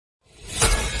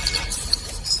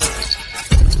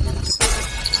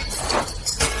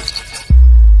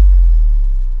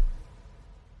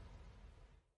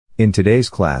In today's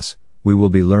class, we will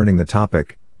be learning the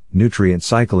topic, nutrient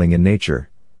cycling in nature.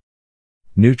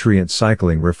 Nutrient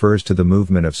cycling refers to the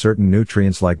movement of certain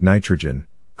nutrients like nitrogen,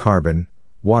 carbon,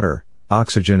 water,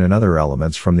 oxygen and other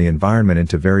elements from the environment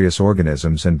into various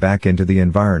organisms and back into the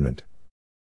environment.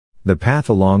 The path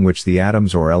along which the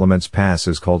atoms or elements pass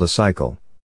is called a cycle.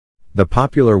 The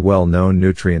popular well-known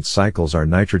nutrient cycles are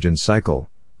nitrogen cycle,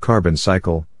 carbon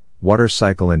cycle, water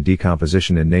cycle and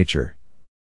decomposition in nature.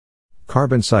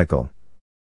 Carbon cycle.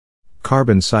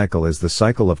 Carbon cycle is the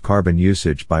cycle of carbon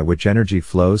usage by which energy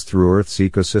flows through Earth's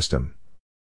ecosystem.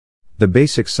 The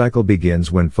basic cycle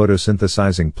begins when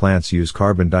photosynthesizing plants use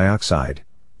carbon dioxide,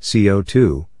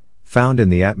 CO2, found in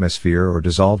the atmosphere or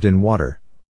dissolved in water.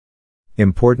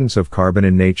 Importance of carbon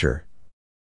in nature.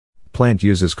 Plant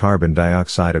uses carbon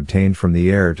dioxide obtained from the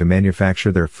air to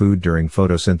manufacture their food during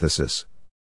photosynthesis.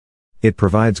 It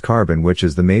provides carbon, which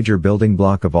is the major building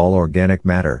block of all organic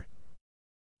matter.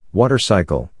 Water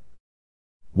cycle.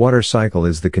 Water cycle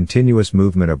is the continuous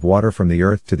movement of water from the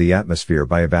earth to the atmosphere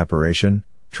by evaporation,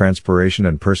 transpiration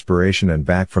and perspiration and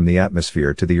back from the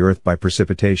atmosphere to the earth by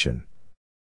precipitation.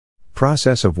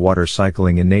 Process of water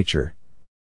cycling in nature.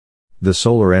 The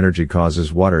solar energy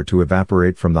causes water to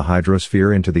evaporate from the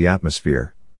hydrosphere into the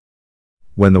atmosphere.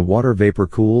 When the water vapor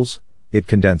cools, it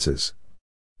condenses.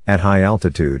 At high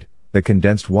altitude, the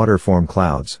condensed water form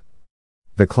clouds.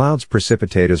 The clouds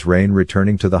precipitate as rain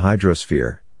returning to the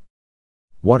hydrosphere.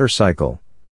 Water cycle.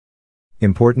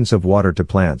 Importance of water to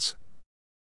plants.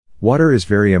 Water is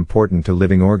very important to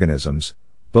living organisms,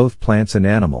 both plants and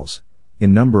animals,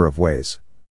 in number of ways.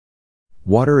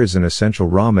 Water is an essential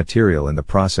raw material in the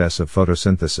process of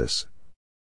photosynthesis.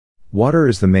 Water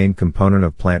is the main component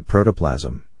of plant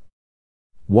protoplasm.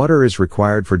 Water is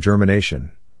required for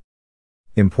germination.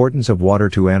 Importance of water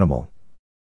to animal.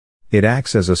 It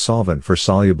acts as a solvent for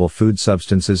soluble food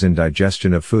substances in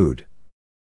digestion of food.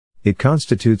 It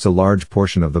constitutes a large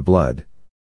portion of the blood.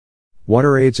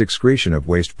 Water aids excretion of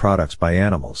waste products by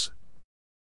animals.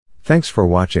 Thanks for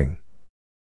watching.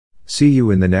 See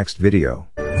you in the next video.